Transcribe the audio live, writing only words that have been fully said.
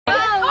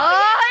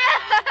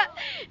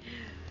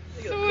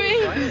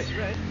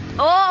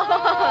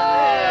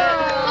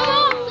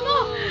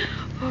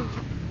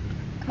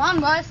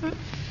guys.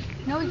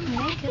 No, you can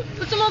make it.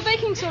 Put some more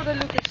baking soda,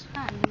 Lucas.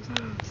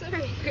 It's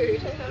very good.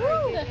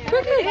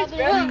 Quickly. It's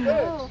very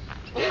good.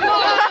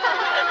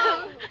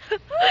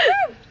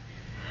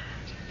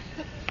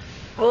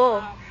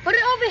 Oh. Put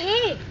it over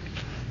here.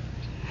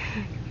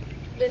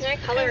 There's no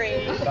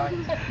colouring.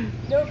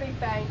 No Big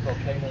Bang.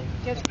 Volcano.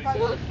 Just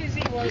what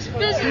fizzy was for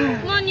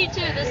There's one you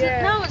too.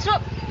 No, it's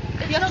not.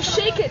 You have to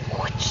shake it. No,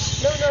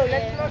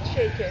 let's not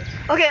shake it.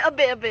 Okay, a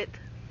bit.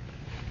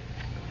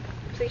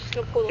 So you're just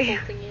gonna pour the whole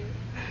thing in.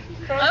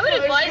 I would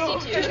advise you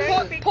to. Just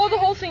pour the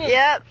whole thing in.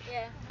 Yep.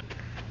 Yeah.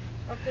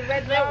 Of the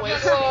red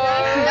velvet.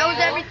 That was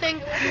everything.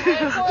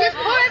 Just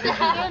pour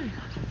everything in.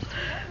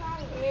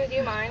 Do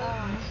you mind?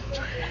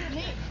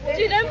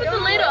 Dude, don't put the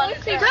lid on.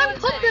 Don't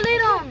put the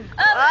lid on.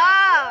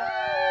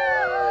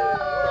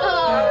 Oh,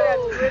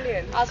 that's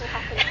brilliant. Ours will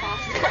happen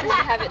fast. We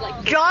have it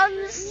like.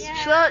 John's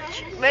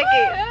search. Make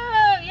it.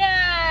 Oh,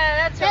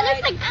 yeah, that's That right.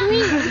 looks like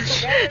cream.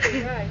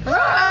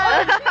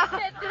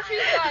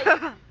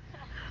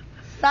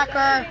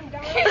 Sucker.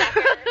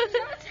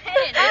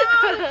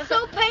 Oh, it's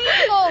so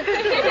painful.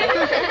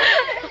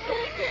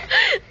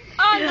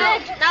 Oh, I'm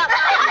dead.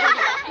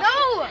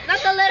 No, not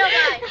the little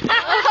guy.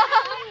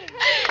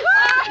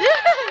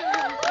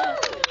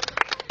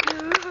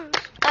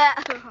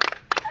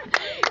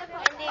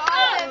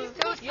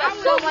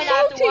 Someone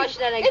have to watch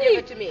that and give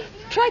it to me.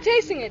 Try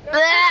tasting it.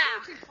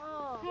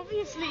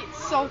 Obviously, it's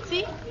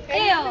salty.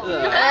 Deal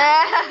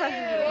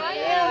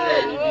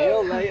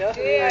later.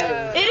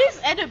 Yeah. It is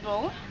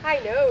edible. I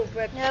know,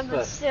 but But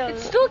It's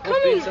still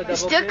coming.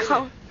 It's still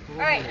cold.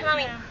 Alright,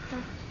 mommy.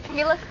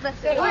 Okay, let's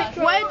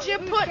where'd you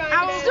put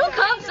our... Still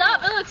comes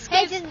up. It looks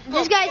Hey, good.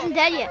 this guy isn't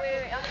dead yet.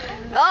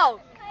 Oh.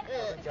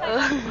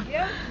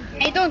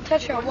 Hey, don't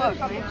touch your work,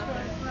 man.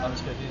 I'm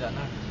just going to do that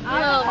now.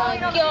 Oh my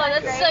god,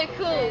 that's so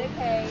cool.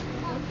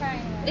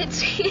 It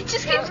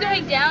just keeps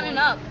going down and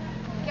up.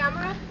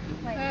 Camera?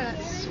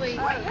 That's sweet.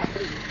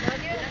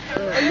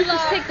 And you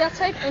just take that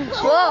tape and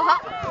Whoa.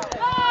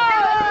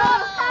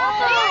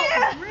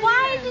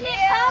 Why isn't it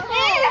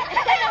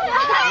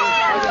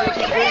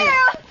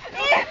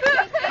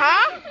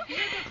Huh?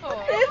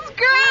 It's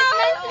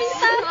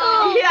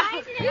green.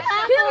 Yeah.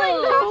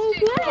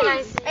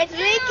 It's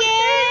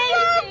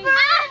leaking.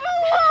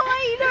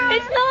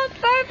 It's not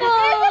purple.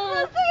 It's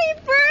supposed to be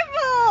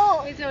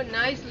purple. It's a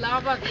nice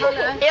lava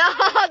color. Yeah,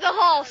 the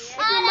horse. It's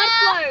a mud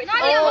flow.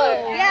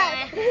 Oh.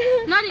 Yeah.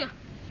 Nadia.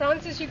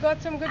 Francis, you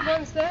got some good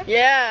ones there?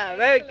 Yeah,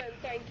 very. Excellent,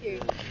 thank you.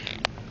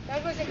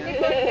 That was a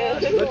good one.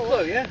 Good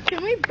clue, yeah.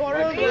 Can we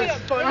borrow this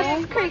funnel? This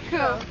is pretty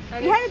cool.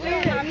 And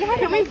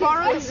Can we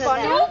borrow the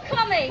funnel? Still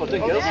coming. Oh,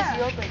 thank you.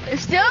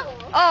 It's still?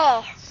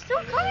 Oh.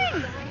 Still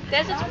coming.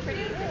 There's a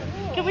pretty.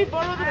 Can we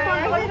borrow the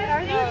funnel?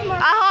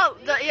 I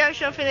hope the year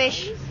shall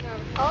finish.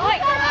 Oh my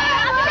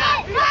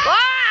god.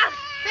 Wow!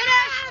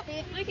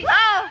 Finished!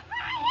 Oh!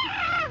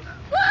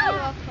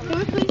 Can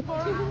we please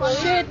borrow?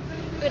 Shit.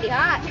 Pretty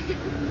hot.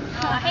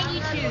 I hate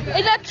you too.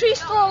 Is that tree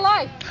still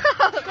alive?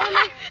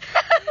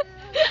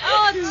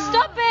 Oh,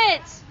 stop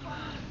it!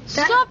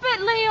 Stop it,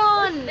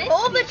 Leon!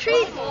 All the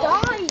trees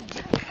died.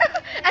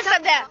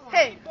 Except that.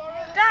 Hey.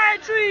 Die,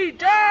 tree,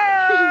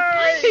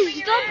 die!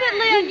 Stop it,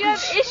 Leon, you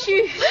have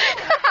issues.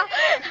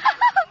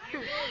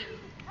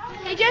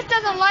 He just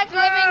doesn't like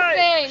living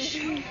things.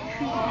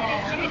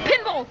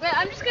 Pinball! Wait,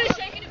 I'm just gonna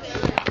shake it a bit.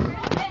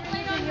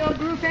 your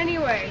group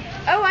anyway.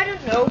 Oh, I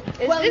don't know.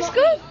 Is this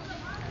good?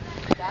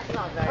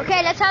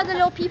 Okay, let's have the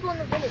little people in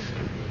the village.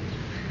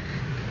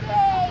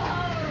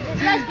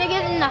 This guy's bigger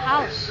than the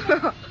house.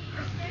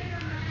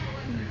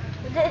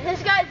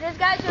 This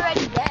guy's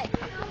already dead.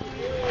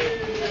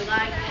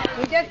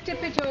 We just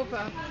tip it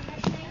over.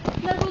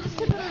 No, we'll just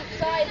put it on the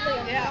side,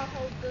 Liam. Yeah.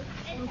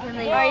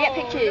 Alright, get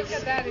pictures. Look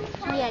at that.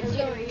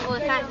 It's All the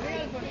time.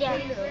 Yeah.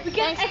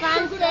 Thanks,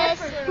 Francis.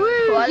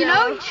 You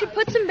know, you should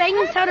put some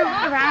baking soda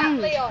around.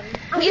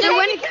 You know,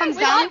 when it comes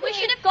down. We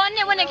should have gotten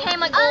it when it came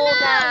like all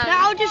down.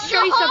 Now I'll just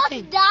show you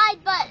something. died,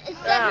 but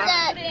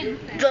except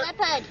the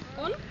leopard.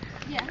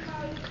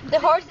 The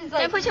horse is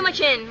Don't put too much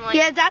in. Like,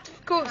 Yeah, that's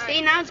cool.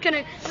 See, now it's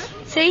gonna.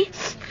 See?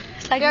 It's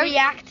like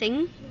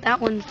reacting. That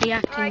one's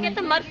reacting. Alright, get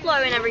the mud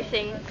flow and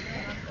everything.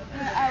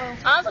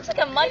 Ours looks like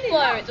a mud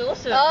flow. It's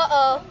awesome.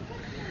 Uh-oh.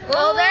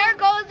 Well, there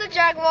goes the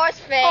jaguar's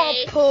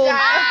face. poor. Oh,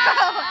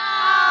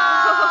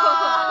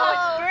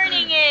 it's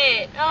burning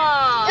it.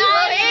 Oh.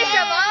 Will he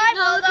survive?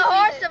 Will the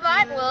horse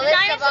survive? Will The it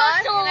dinosaur's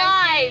survive? still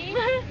alive.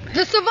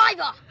 The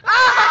survivor.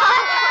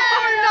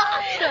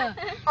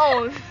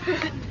 Oh.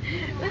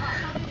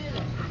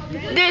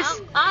 This.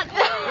 Oh,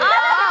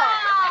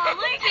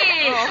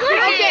 Lucas.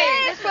 Okay,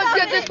 this one's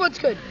good. This one's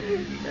good.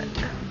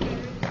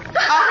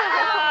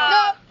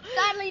 No,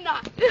 sadly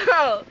not.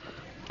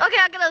 Okay,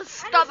 I'm gonna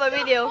stop my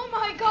video. Oh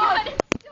my god.